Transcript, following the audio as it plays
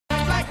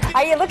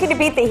Are you looking to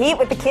beat the heat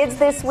with the kids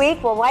this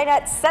week? Well, why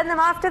not send them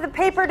off to the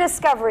Paper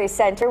Discovery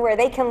Center where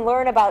they can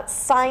learn about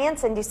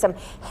science and do some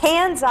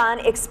hands-on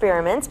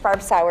experiments.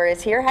 Barb Sauer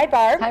is here. Hi,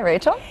 Barb. Hi,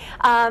 Rachel.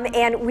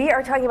 And we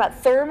are talking about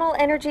thermal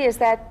energy. Is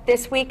that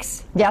this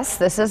week's Yes,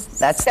 that's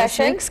this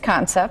week's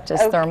concept is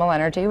thermal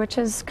energy, which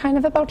is kind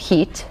of about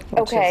heat.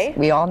 Which is,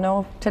 we all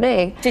know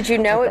today. Did you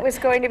know it was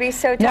going to be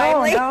so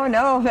timely?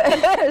 No.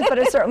 But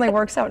it certainly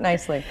works out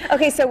nicely.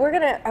 Okay, so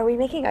are we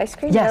making ice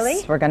cream, yes,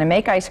 really? We're going to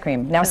make ice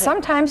cream. Now,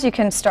 sometimes you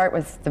can start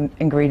with the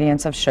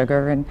ingredients of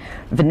sugar and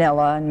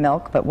vanilla and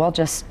milk, but we'll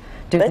just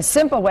do the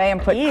simple way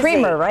and put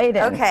creamer right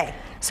in. Okay.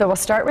 So we'll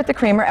start with the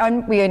creamer,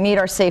 and we need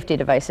our safety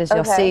devices.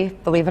 You'll see,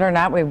 believe it or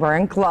not, we're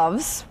wearing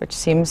gloves, which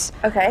seems...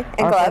 Okay,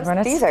 and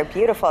gloves. These are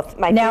beautiful.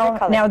 My favorite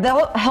color. Now,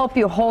 they'll help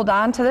you hold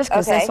on to this,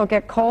 because this will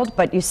get cold,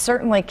 but you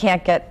certainly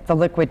can't get the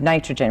liquid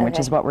nitrogen, which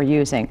is what we're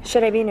using.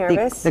 Should I be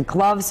nervous? The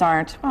gloves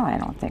aren't, well, I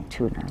don't think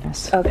too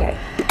nervous. Okay.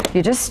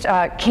 You just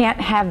can't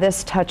have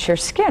this touch your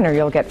skin, or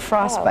you'll get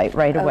frostbite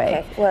right away.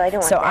 Okay. Well, I don't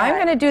want that. So I'm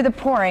going to do the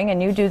pouring,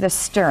 and you do the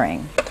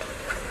stirring.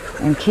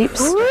 And keep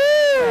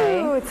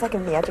stirring. Ooh, it's like a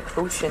magic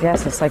potion.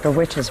 Yes, it's like a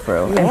witch's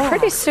brew. Yeah. And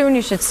pretty soon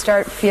you should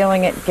start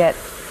feeling it get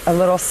a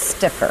little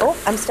stiffer. Oh,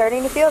 I'm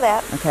starting to feel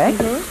that. Okay.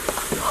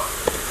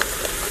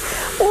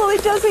 Well,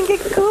 it doesn't get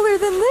cooler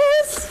than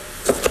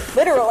this.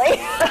 Literally.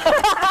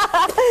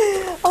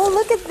 Oh,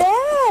 look at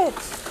that.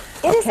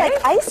 It is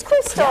like ice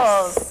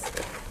crystals. Yes.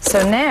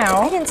 So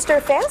now... I didn't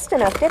stir fast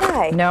enough, did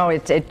I? No,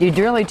 you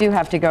really do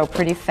have to go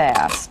pretty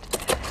fast.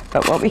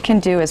 But what we can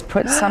do is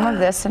put some of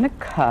this in a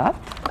cup.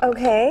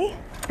 Okay.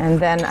 And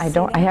then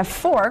I have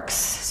forks,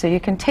 so you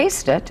can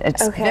taste it.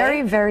 It's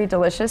very, very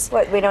delicious.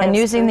 What, we don't have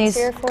using these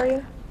here for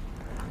you?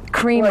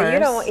 creamers. Well, you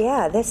don't,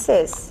 yeah, this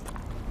is...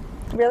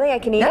 Really? I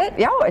can eat it?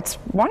 Yeah, it's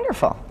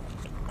wonderful.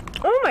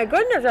 Oh my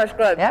goodness, that's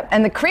good. Yep,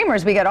 and the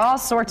creamers, we get all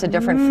sorts of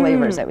different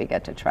flavors that we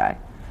get to try.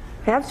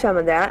 Have some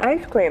of that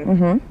ice cream.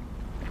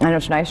 And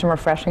it's nice and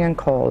refreshing and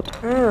cold.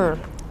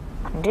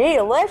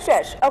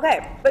 Delicious.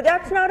 Okay, but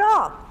that's not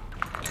all.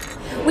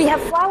 We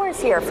have flowers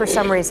here for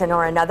some reason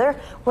or another.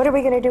 What are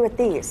we going to do with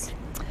these?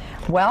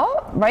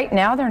 Well, right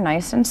now they're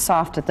nice and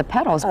soft at the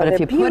petals, but if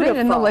you put it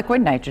in the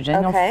liquid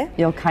nitrogen,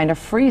 you'll kind of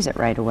freeze it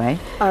right away.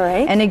 All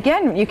right. And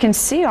again, you can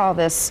see all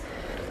this,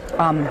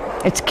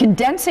 it's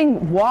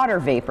condensing water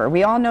vapor.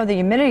 We all know the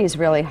humidity is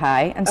really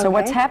high, and so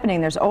what's happening,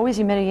 there's always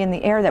humidity in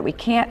the air that we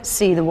can't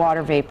see the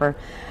water vapor,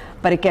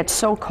 but it gets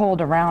so cold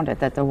around it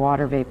that the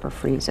water vapor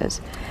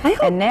freezes.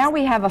 And now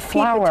we have a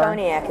flower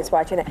is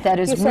watching it. that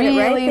is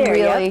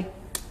really,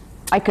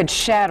 I could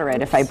shatter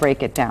it if I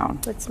break it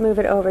down. Let's move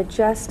it over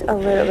just a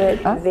little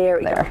bit. There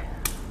we go.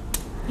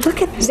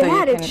 Look at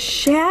that, it's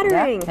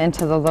shattering.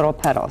 Into the little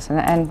petals.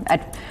 And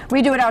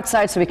we do it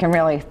outside so we can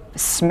really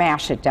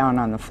smash it down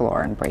on the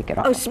floor and break it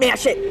off. Oh,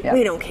 smash it.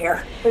 We don't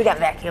care. We got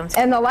vacuums.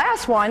 And the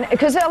last one,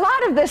 because a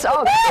lot of this,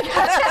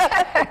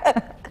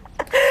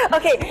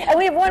 Okay, and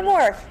we have one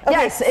more. Okay,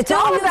 yes, it's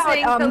all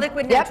about the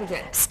liquid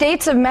nitrogen.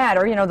 States of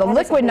matter. You know, the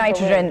liquid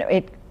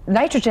nitrogen,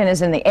 nitrogen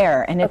is in the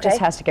air, and it just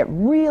has to get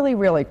really,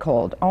 really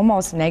cold,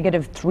 almost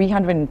negative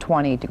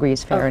 320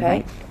 degrees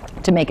Fahrenheit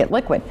to make it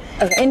liquid.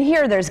 In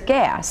here, there's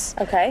gas.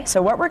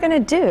 So what we're going to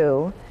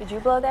do... Did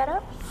you blow that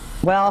up?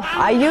 Well,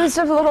 I used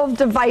a little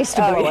device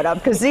to blow it up,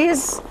 because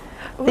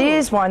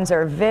these ones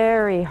are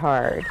very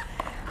hard.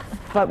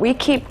 But we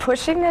keep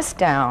pushing this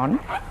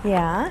down,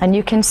 and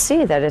you can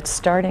see that it's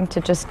starting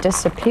to just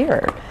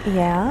disappear.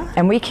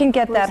 And we can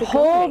get that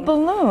whole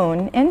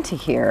balloon into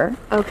here,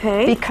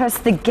 because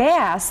the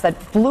gas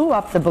that blew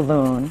up the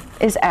balloon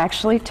is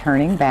actually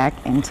turning back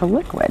into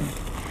liquid.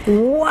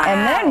 Wow!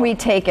 And then we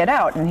take it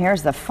out, and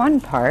here's the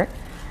fun part.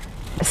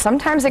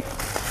 Sometimes it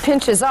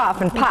pinches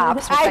off and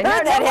pops. I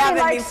heard that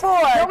happen before.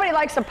 Nobody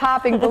likes a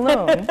popping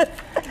balloon.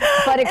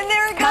 But it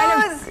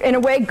kind of, in a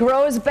way,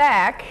 grows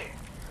back.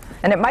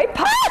 And it might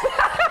pop.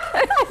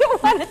 I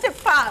don't want it to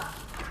pop.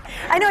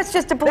 I know it's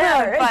just a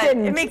balloon, but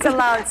it makes a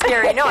loud,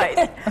 scary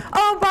noise.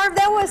 Oh, Barb,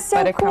 that was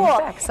so cool.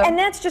 And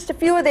that's just a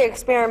few of the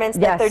experiments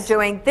that they're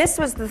doing. This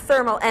was the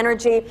thermal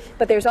energy,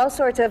 but there's all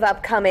sorts of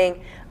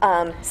upcoming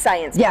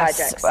science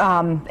projects.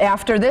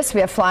 After this,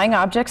 we have flying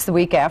objects the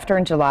week after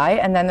in July,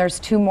 and then there's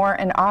 2 more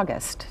in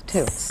August,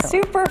 too.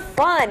 Super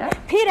fun.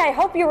 Pete, I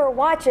hope you were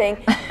watching,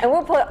 and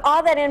we'll put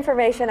all that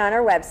information on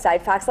our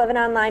website,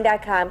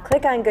 fox11online.com.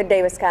 Click on Good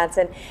Day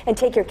Wisconsin, and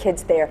take your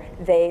kids there.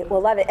 They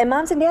will love it. And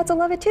moms and dads will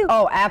love it, too.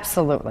 Oh,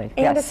 absolutely.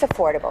 And it's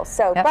affordable.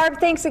 So, Barb,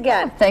 thanks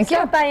again. Thank you.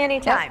 Stop by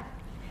anytime.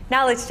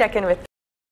 Now let's check in with